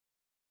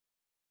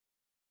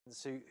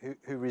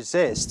Who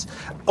resist.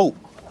 Oh,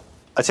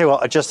 I tell you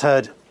what, I just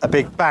heard a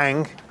big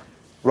bang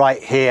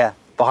right here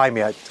behind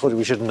me. I thought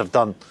we shouldn't have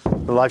done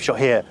the live shot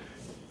here.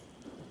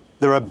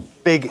 There are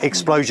big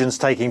explosions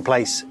taking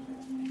place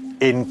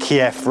in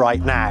Kiev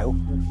right now.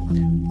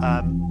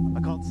 I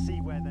can't see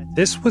where they're...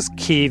 This was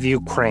Kyiv,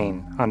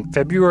 Ukraine, on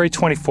February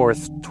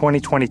 24th,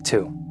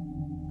 2022.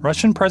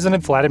 Russian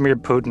President Vladimir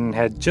Putin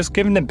had just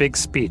given a big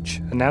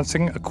speech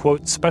announcing a,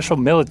 quote, special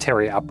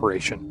military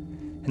operation.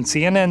 And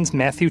CNN's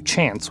Matthew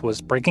Chance was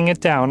breaking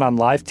it down on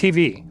live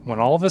TV when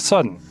all of a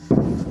sudden...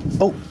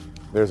 Oh,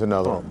 there's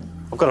another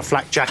one. I've got a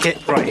flak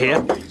jacket right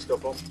here.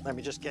 Let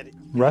me just get it.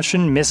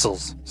 Russian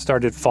missiles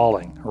started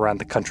falling around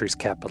the country's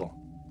capital.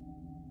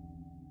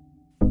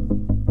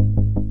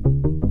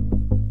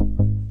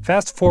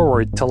 Fast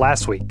forward to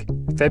last week,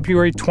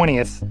 February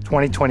 20th,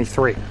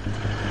 2023. Morning,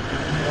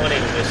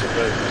 Mr.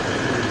 President.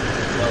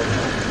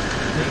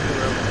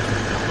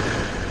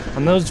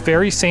 On those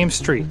very same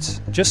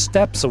streets, just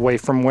steps away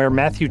from where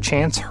Matthew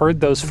Chance heard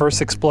those first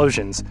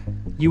explosions,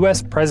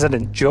 U.S.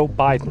 President Joe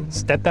Biden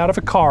stepped out of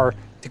a car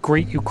to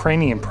greet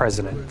Ukrainian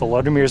President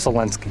Volodymyr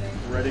Zelensky.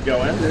 Ready to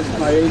go in? This is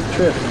my 8th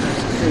trip.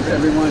 To make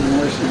everyone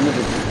more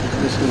significant.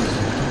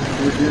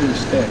 We're here to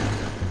stay.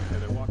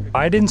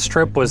 Biden's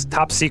trip was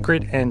top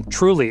secret and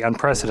truly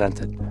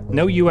unprecedented.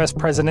 No U.S.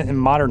 president in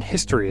modern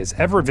history has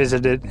ever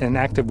visited an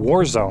active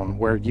war zone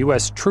where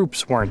U.S.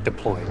 troops weren't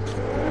deployed.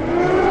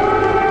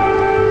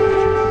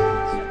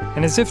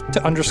 And as if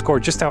to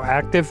underscore just how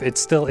active it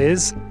still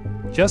is,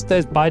 just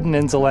as Biden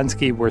and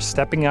Zelensky were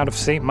stepping out of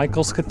St.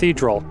 Michael's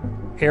Cathedral,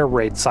 air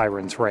raid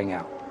sirens rang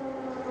out.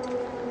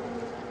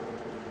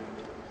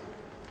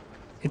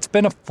 It's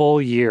been a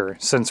full year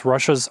since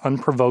Russia's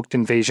unprovoked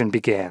invasion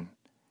began.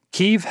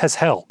 Kyiv has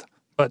held,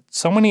 but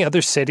so many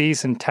other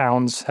cities and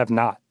towns have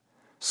not.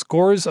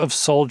 Scores of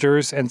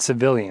soldiers and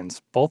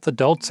civilians, both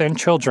adults and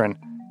children,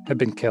 have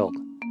been killed.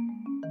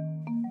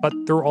 But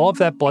through all of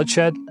that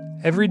bloodshed,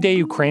 everyday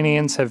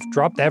Ukrainians have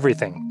dropped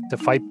everything to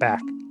fight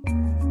back.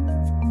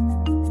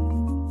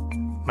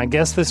 My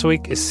guest this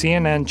week is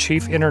CNN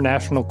Chief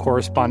International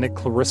Correspondent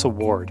Clarissa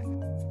Ward.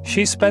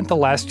 She spent the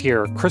last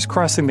year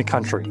crisscrossing the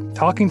country,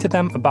 talking to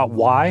them about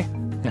why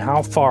and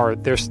how far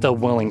they're still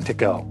willing to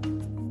go.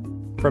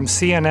 From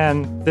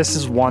CNN, this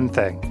is One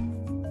Thing.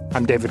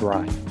 I'm David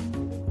Ryan.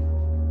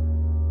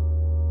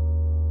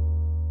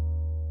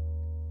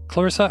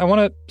 Clarissa, I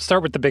want to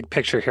start with the big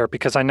picture here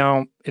because I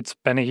know it's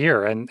been a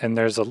year and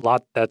there's a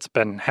lot that's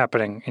been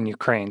happening in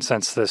Ukraine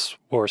since this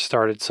war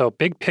started. So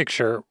big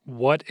picture,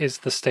 what is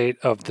the state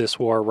of this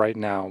war right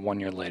now, 1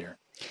 year later?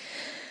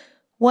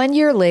 1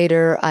 year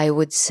later, I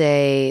would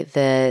say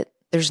that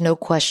there's no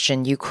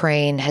question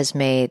Ukraine has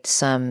made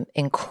some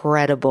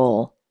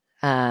incredible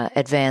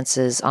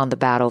advances on the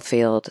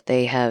battlefield.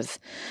 They have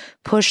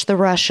pushed the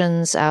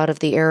Russians out of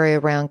the area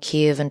around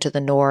Kyiv into the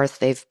north.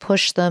 They've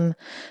pushed them,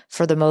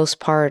 for the most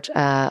part,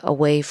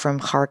 away from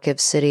Kharkiv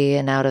city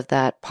and out of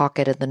that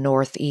pocket in the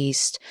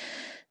northeast.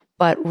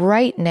 But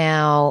right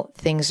now,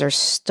 things are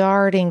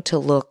starting to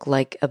look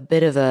like a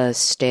bit of a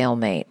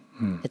stalemate.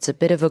 It's a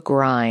bit of a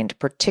grind,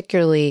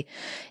 particularly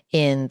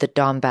in the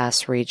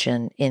Donbass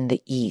region in the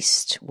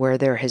east, where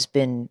there has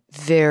been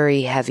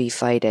very heavy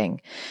fighting.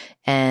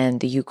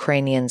 And the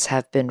Ukrainians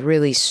have been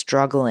really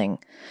struggling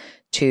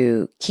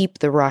to keep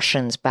the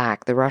Russians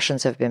back. The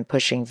Russians have been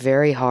pushing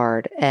very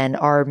hard and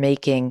are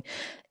making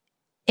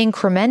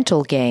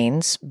incremental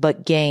gains,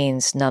 but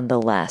gains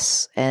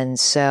nonetheless. And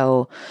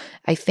so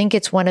I think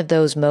it's one of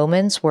those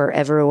moments where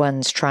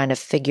everyone's trying to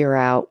figure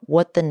out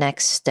what the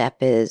next step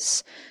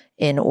is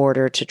in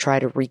order to try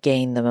to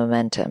regain the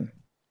momentum.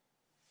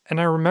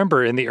 And I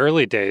remember in the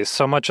early days,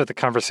 so much of the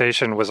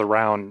conversation was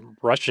around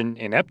Russian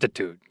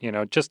ineptitude,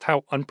 just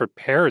how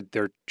unprepared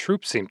their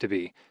troops seem to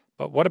be.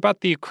 But what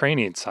about the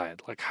Ukrainian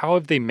side? Like, how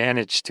have they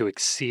managed to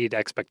exceed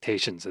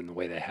expectations in the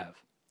way they have?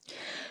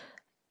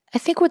 I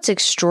think what's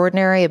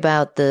extraordinary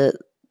about the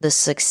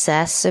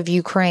success of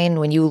Ukraine,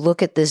 when you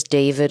look at this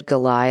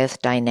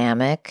David-Goliath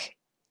dynamic,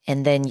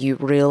 and then you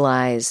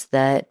realize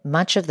that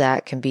much of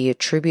that can be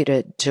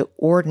attributed to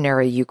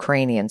ordinary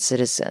Ukrainian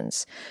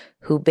citizens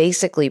who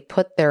basically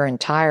put their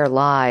entire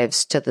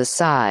lives to the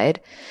side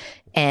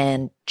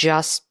and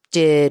just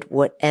did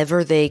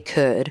whatever they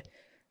could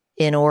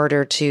in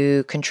order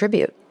to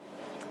contribute.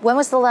 When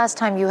was the last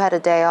time you had a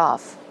day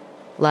off?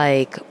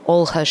 Like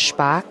Olha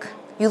Shpak?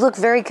 You look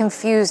very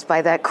confused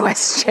by that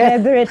question.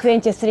 February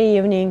 23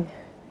 evening.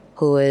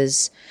 Who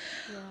is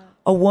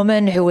a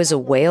woman who is a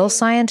whale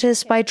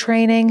scientist by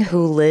training,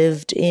 who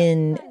lived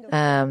in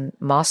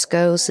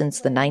Moscow since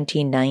the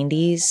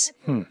 1990s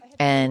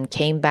and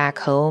came back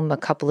home a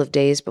couple of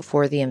days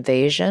before the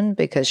invasion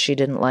because she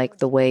didn't like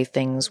the way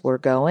things were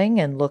going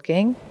and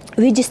looking.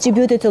 We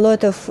distributed a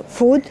lot of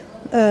food.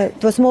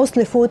 It was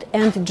mostly food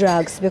and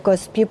drugs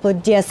because people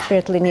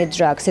desperately need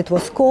drugs. It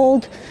was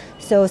cold,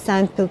 so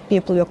some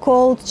people were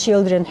cold,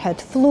 children had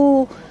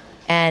flu.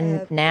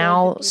 And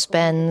now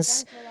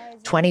spends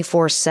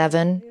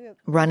 24/7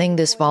 running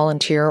this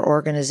volunteer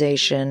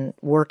organization,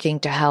 working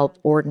to help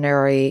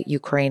ordinary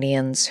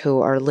Ukrainians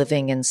who are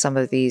living in some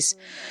of these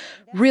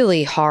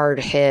really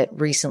hard-hit,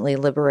 recently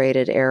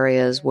liberated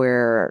areas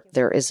where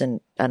there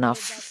isn't enough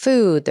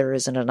food, there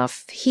isn't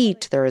enough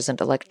heat, there isn't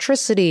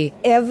electricity.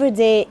 Every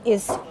day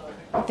is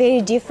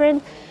very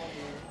different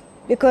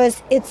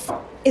because it's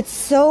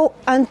so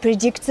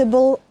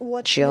unpredictable.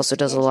 She also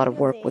does a lot of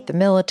work with the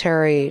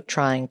military,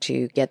 trying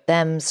to get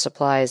them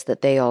supplies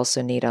that they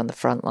also need on the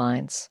front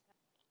lines.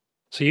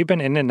 So you've been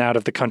in and out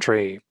of the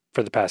country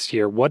for the past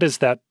year. What is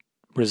that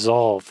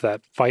resolve,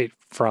 that fight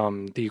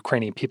from the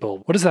Ukrainian people?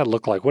 What does that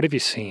look like? What have you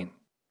seen?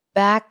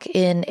 Back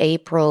in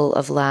April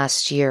of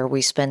last year,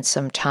 we spent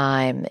some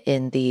time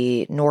in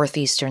the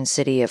northeastern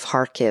city of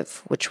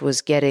Kharkiv, which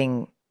was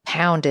getting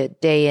pounded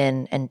day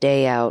in and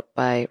day out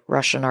by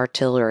Russian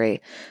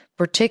artillery,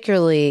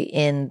 particularly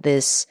in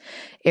this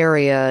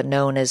area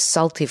known as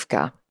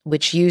Saltivka,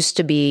 which used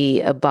to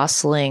be a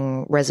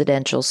bustling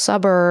residential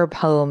suburb,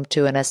 home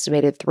to an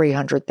estimated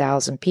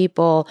 300,000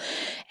 people,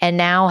 and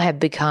now have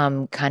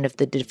become kind of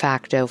the de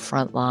facto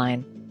front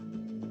line.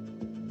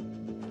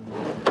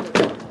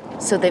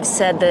 So they've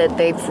said that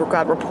they've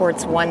got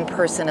reports one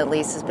person at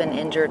least has been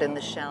injured in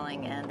the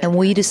shelling. And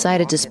we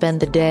decided to spend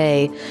the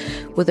day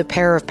with a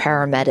pair of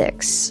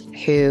paramedics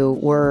who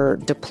were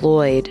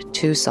deployed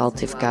to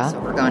Saltivka. So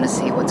we're going to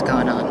see what's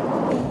going on.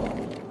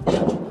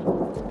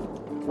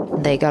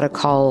 They got a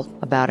call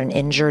about an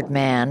injured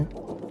man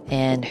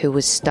and who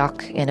was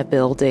stuck in a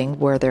building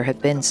where there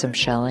had been some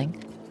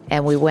shelling.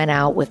 And we went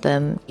out with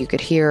them. You could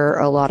hear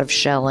a lot of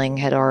shelling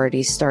had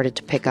already started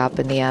to pick up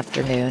in the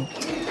afternoon.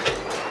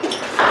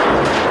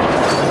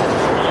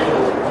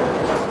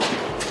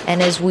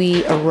 And as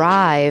we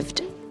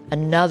arrived,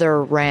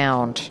 another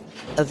round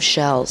of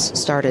shells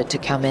started to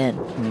come in.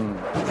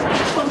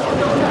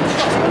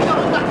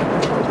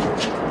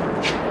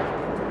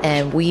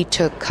 And we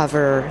took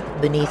cover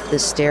beneath the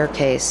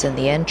staircase in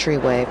the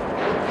entryway.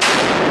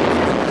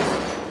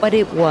 But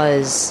it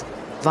was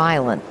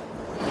violent.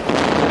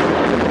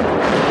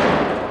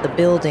 The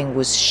building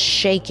was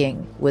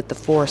shaking with the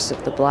force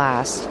of the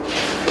blast.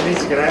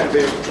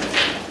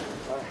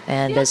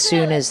 And as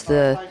soon as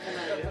the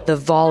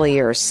volley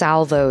or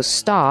salvo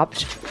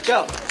stopped,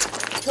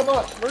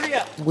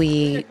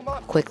 we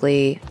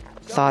quickly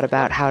thought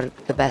about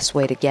the best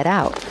way to get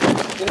out.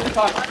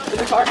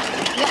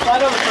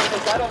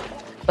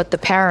 But the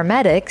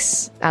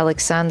paramedics,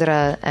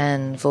 Alexandra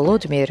and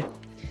Volodymyr,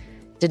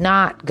 did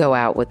not go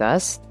out with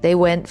us. They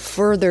went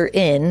further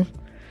in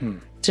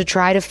to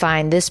try to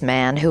find this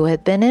man who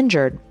had been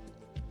injured.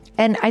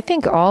 And I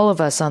think all of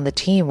us on the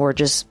team were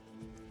just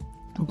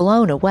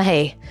blown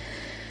away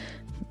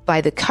by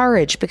the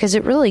courage, because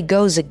it really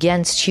goes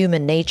against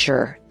human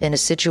nature in a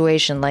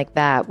situation like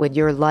that when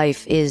your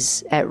life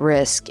is at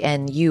risk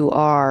and you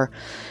are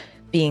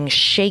being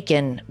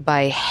shaken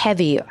by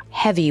heavy,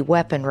 heavy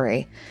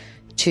weaponry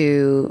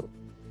to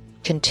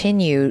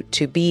continue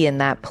to be in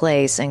that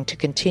place and to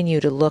continue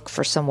to look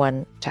for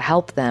someone to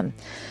help them.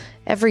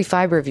 Every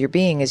fiber of your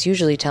being is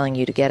usually telling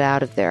you to get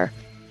out of there.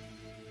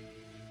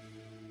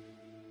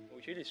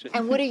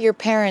 And what do your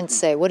parents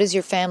say? What does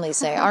your family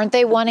say? Aren't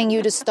they wanting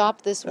you to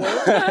stop this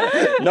work?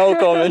 No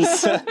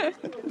comments.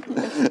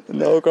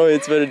 No comments.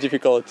 It's very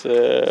difficult.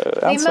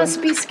 They must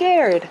be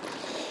scared.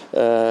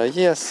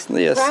 Yes.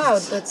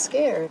 Proud, but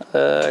scared.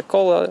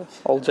 Call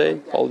all day,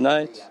 all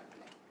night.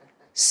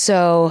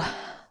 So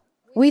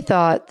we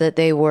thought that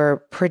they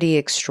were pretty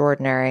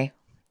extraordinary,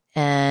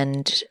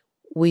 and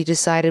we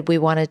decided we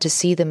wanted to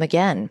see them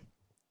again.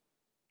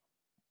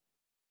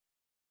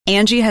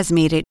 Angie has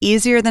made it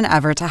easier than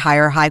ever to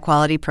hire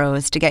high-quality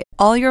pros to get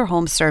all your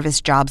home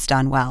service jobs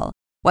done well.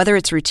 Whether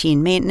it's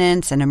routine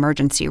maintenance, an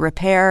emergency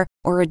repair,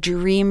 or a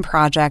dream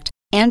project,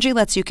 Angie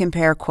lets you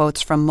compare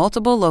quotes from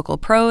multiple local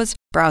pros,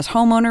 browse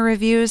homeowner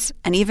reviews,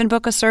 and even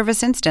book a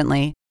service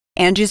instantly.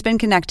 Angie's been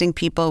connecting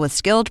people with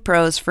skilled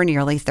pros for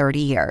nearly 30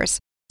 years.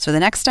 So the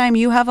next time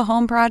you have a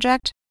home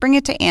project, bring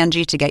it to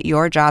Angie to get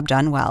your job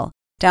done well.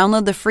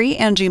 Download the free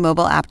Angie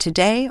mobile app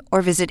today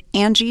or visit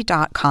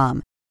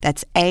Angie.com.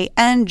 That's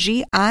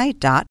ANGI.com.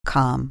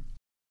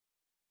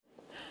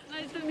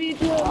 Nice to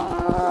meet you.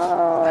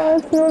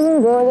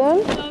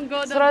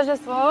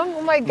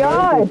 Oh my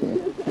God.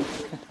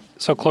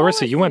 So,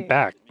 Clarissa, you went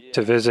back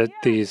to visit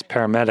these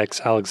paramedics,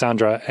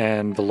 Alexandra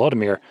and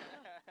Volodymyr.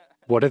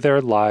 What are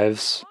their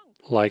lives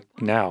like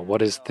now? What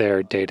does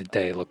their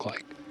day-to-day look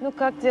like? Ну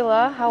как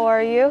дела? How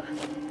are you?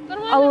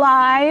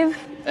 Alive.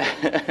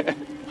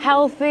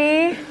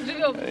 Healthy.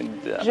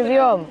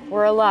 Живем.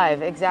 We're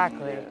alive,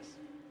 exactly.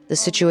 The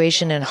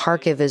situation in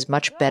Kharkiv is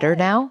much better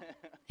now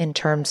in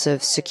terms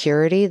of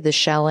security. The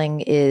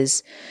shelling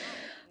is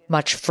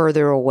much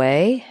further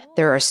away.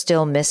 There are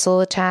still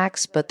missile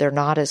attacks, but they're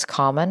not as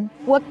common.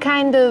 What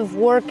kind of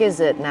work is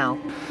it now?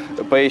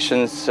 The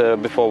patients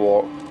before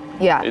war.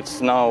 Yeah. It's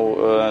now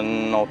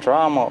no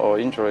trauma or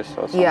injuries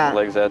or something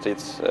like that.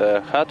 It's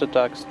heart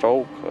attack,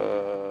 stroke.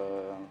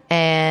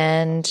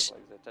 And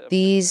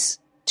these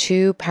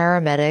two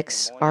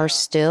paramedics are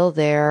still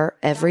there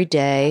every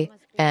day.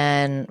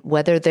 And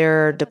whether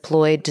they're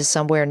deployed to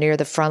somewhere near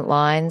the front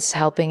lines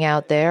helping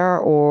out there,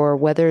 or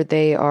whether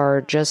they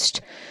are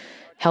just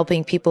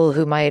helping people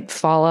who might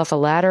fall off a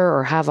ladder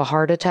or have a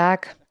heart attack,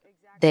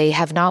 they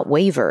have not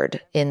wavered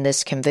in this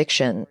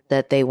conviction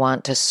that they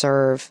want to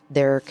serve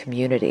their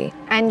community.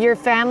 And your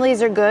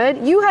families are good?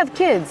 You have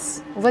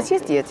kids. What's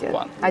your дети?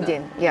 One.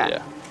 Один,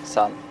 yeah.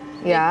 Son.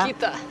 Yeah.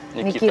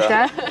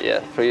 Nikita.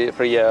 Yeah,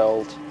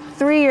 3-year-old.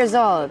 3 years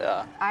old.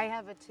 Yeah. I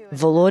have a 2.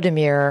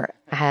 Volodymyr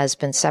has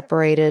been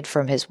separated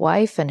from his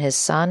wife and his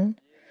son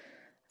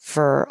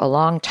for a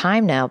long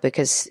time now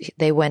because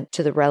they went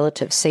to the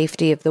relative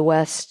safety of the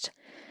West.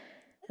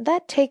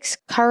 That takes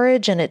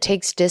courage and it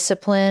takes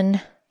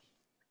discipline,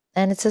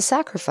 and it's a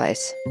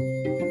sacrifice.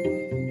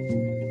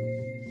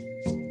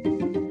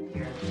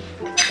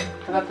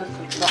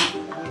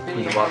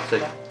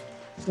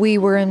 We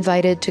were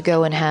invited to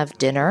go and have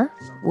dinner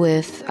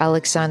with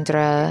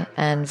Alexandra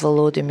and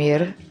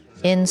Volodymyr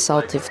in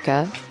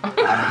Saltivka.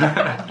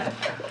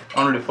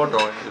 Only photo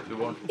if you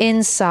want.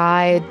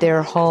 Inside,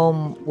 their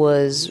home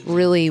was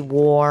really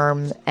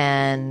warm,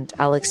 and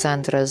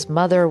Alexandra's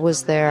mother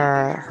was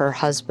there. Her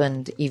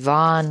husband,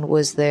 Ivan,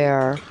 was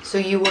there. So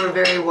you were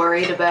very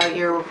worried about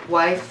your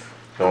wife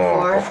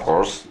before? Of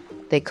course.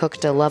 They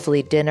cooked a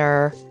lovely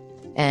dinner,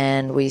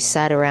 and we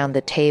sat around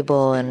the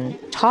table and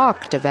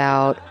talked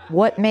about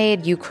what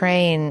made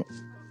Ukraine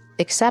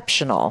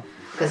exceptional.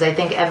 Because I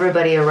think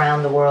everybody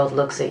around the world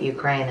looks at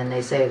Ukraine and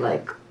they say,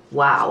 like,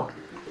 wow,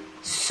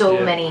 so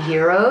many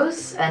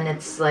heroes, and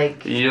it's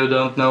like... You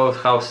don't know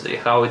how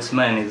it's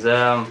managed.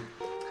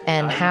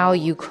 And how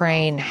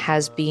Ukraine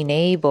has been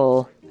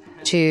able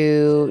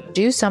to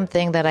do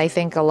something that I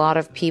think a lot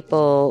of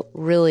people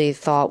really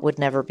thought would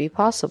never be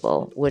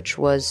possible, which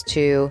was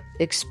to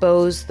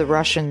expose the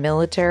Russian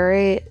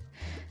military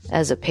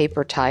as a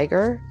paper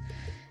tiger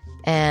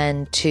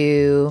and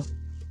to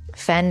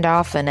fend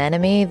off an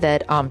enemy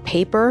that on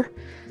paper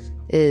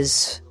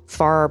is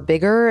far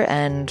bigger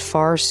and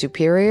far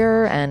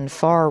superior and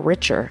far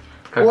richer.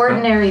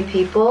 Ordinary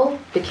people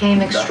became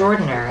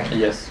extraordinary.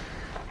 Yes.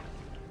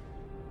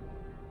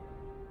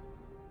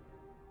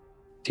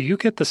 Do you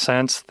get the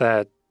sense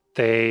that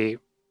they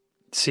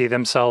see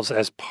themselves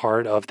as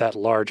part of that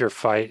larger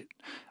fight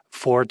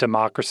for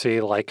democracy,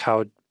 like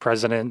how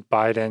President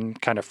Biden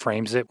kind of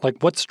frames it?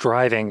 Like, what's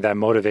driving that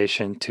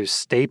motivation to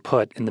stay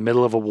put in the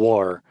middle of a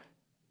war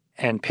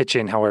and pitch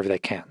in however they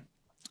can?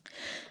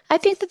 I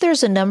think that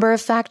there's a number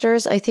of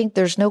factors. I think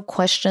there's no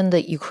question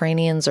that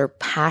Ukrainians are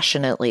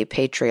passionately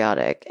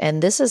patriotic.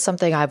 And this is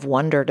something I've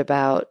wondered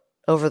about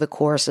over the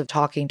course of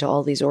talking to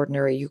all these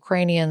ordinary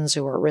Ukrainians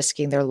who are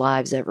risking their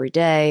lives every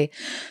day.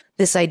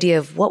 This idea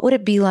of what would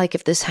it be like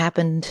if this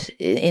happened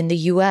in the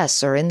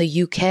US or in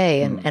the UK,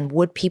 and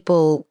would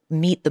people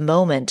meet the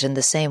moment in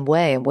the same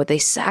way? And would they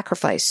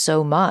sacrifice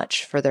so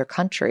much for their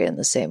country in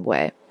the same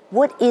way?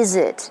 What is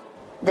it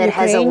that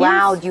has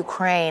allowed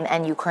Ukraine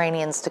and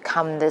Ukrainians to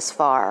come this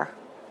far?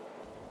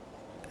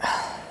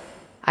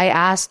 I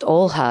asked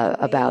Olha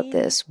about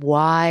this.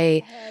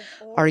 Why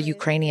are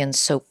Ukrainians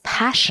so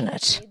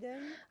passionate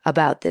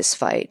about this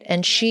fight?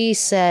 And she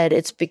said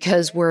it's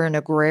because we're an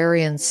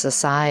agrarian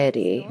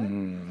society.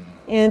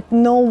 And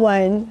no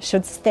one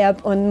should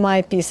step on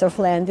my piece of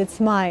land. It's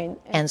mine.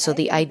 And so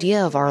the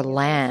idea of our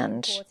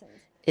land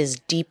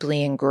is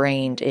deeply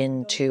ingrained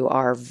into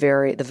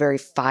the very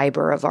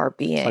fiber of our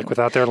being. Like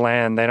without their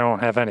land, they don't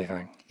have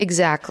anything.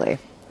 Exactly.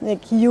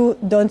 Like,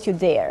 don't you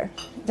dare.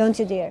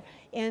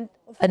 And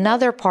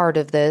another part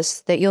of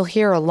this that you'll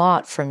hear a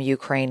lot from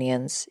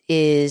Ukrainians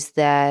is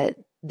that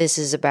this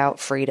is about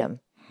freedom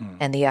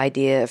and the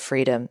idea of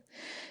freedom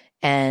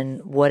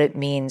and what it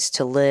means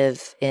to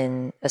live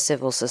in a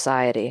civil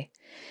society.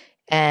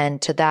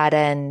 And to that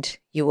end,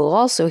 you will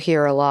also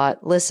hear a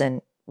lot,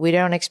 listen, we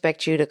don't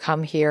expect you to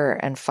come here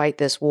and fight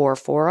this war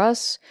for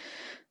us.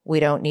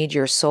 We don't need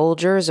your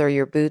soldiers or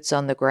your boots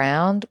on the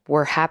ground.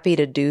 We're happy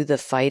to do the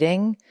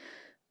fighting,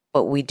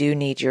 but we do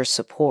need your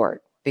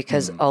support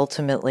because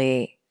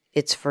ultimately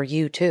it's for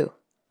you too.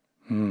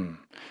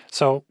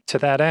 So to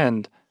that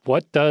end,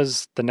 what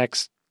does the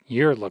next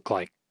year look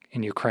like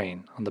in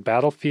Ukraine on the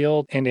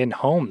battlefield and in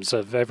homes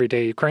of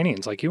everyday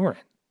Ukrainians like you were in?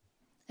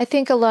 I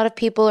think a lot of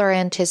people are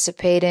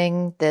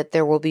anticipating that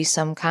there will be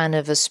some kind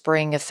of a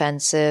spring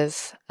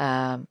offensive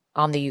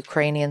on the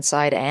Ukrainian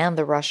side and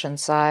the Russian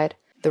side.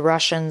 The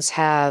Russians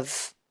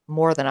have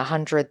more than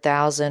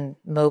 100,000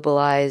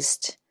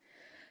 mobilized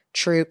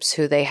troops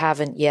who they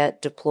haven't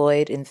yet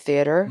deployed in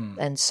theater.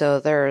 And so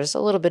there's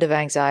a little bit of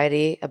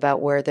anxiety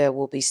about where they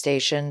will be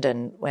stationed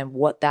and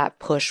what that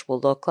push will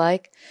look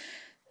like.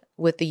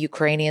 With the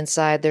Ukrainian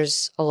side,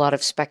 there's a lot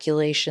of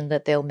speculation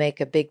that they'll make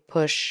a big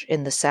push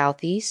in the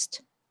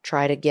southeast,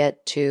 try to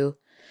get to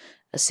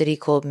a city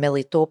called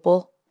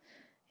Melitopol,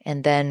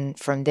 and then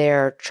from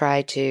there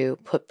try to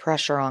put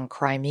pressure on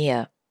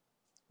Crimea,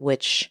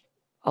 which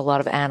a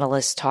lot of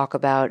analysts talk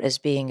about as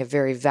being a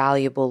very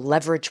valuable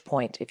leverage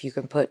point. If you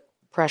can put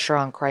pressure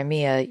on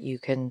Crimea, you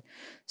can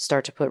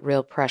start to put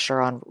real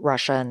pressure on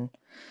Russia and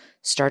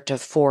start to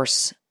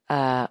force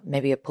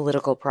maybe a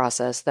political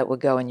process that would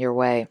go in your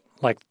way.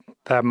 Like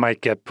that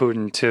might get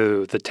Putin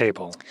to the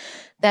table.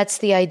 That's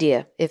the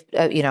idea, if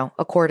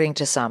according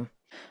to some.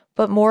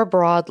 But more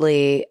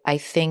broadly, I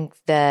think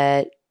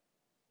that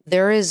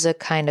there is a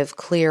kind of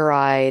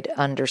clear-eyed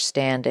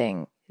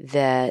understanding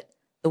that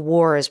the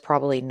war is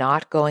probably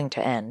not going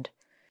to end,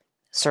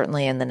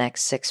 certainly in the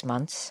next 6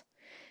 months.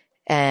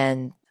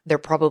 And there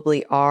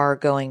probably are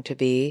going to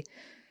be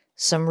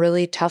some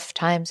really tough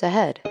times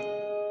ahead.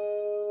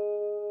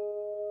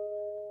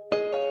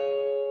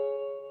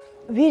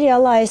 We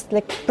realized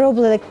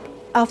probably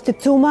after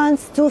 2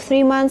 months,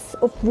 3 months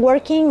of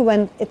working,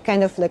 when it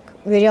kind of we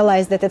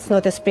realized that it's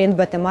not a sprint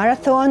but a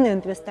marathon,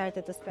 and we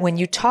started to spend. When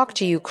you talk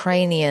to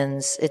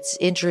Ukrainians, it's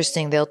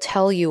interesting. They'll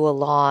tell you a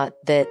lot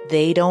that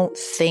they don't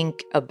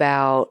think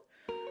about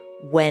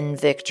when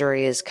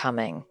victory is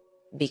coming,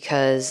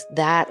 because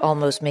that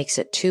almost makes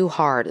it too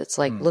hard. It's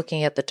like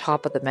looking at the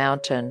top of the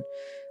mountain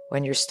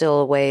when you're still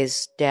a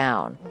ways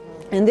down.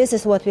 And this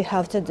is what we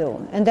have to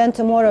do. And then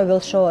tomorrow will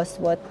show us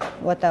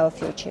what our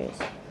future is.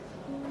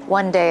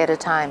 One day at a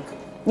time.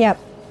 Yep.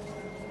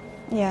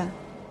 Yeah.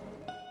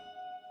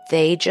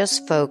 They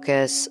just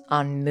focus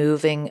on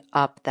moving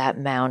up that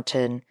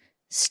mountain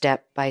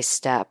step by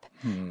step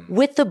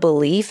with the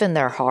belief in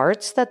their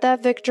hearts that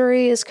that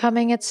victory is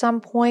coming at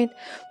some point,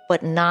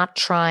 but not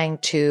trying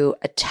to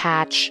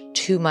attach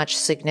too much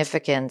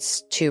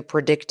significance to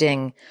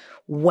predicting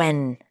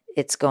when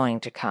it's going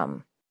to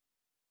come.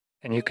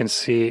 And you can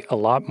see a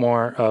lot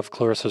more of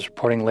Clarissa's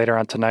reporting later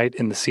on tonight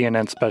in the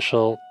CNN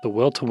special, The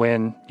Will to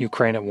Win,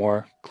 Ukraine at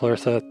War.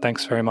 Clarissa,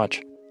 thanks very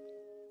much.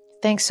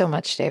 Thanks so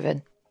much,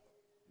 David.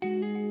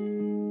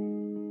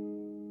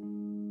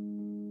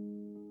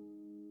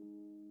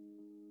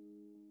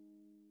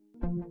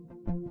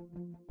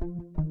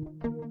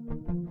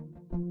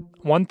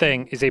 One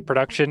Thing is a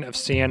production of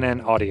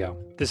CNN Audio.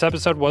 This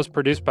episode was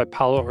produced by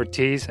Paolo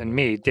Ortiz and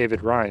me,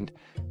 David Rind.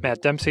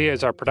 Matt Dempsey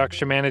is our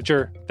production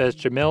manager, Bez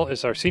Jamil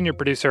is our senior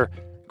producer,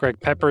 Greg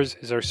Peppers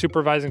is our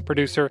supervising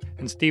producer,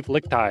 and Steve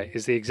Lichtai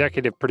is the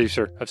executive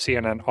producer of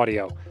CNN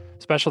Audio.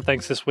 Special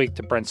thanks this week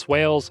to Brent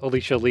Swales,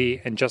 Alicia Lee,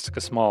 and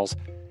Jessica Smalls.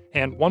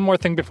 And one more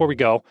thing before we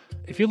go.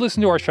 If you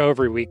listen to our show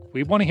every week,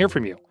 we want to hear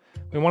from you.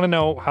 We want to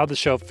know how the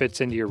show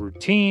fits into your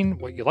routine,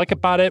 what you like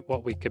about it,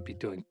 what we could be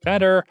doing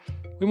better.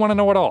 We want to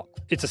know it all.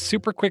 It's a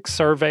super quick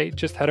survey.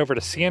 Just head over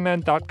to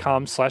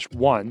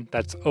cnn.com/one.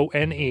 That's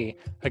ONE.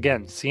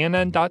 Again,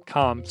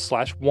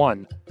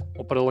 cnn.com/one.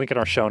 We'll put a link in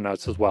our show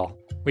notes as well.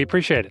 We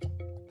appreciate it.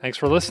 Thanks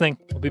for listening.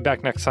 We'll be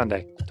back next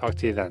Sunday. Talk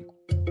to you then.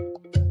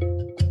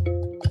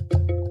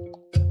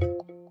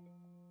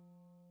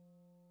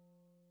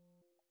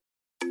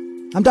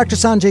 I'm Dr.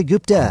 Sanjay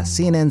Gupta,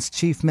 CNN's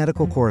chief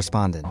medical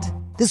correspondent.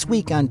 This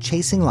week on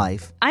Chasing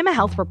Life, I'm a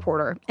health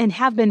reporter and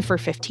have been for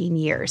 15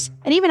 years.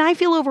 And even I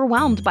feel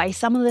overwhelmed by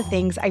some of the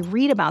things I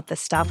read about the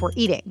stuff we're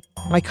eating.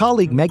 My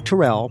colleague Meg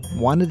Terrell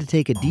wanted to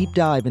take a deep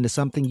dive into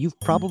something you've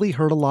probably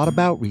heard a lot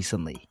about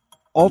recently: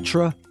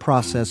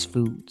 ultra-processed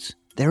foods.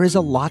 There is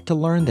a lot to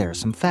learn there,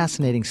 some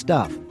fascinating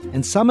stuff.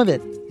 And some of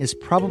it is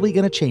probably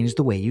going to change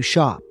the way you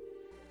shop.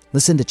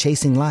 Listen to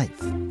Chasing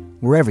Life,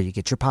 wherever you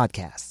get your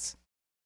podcasts.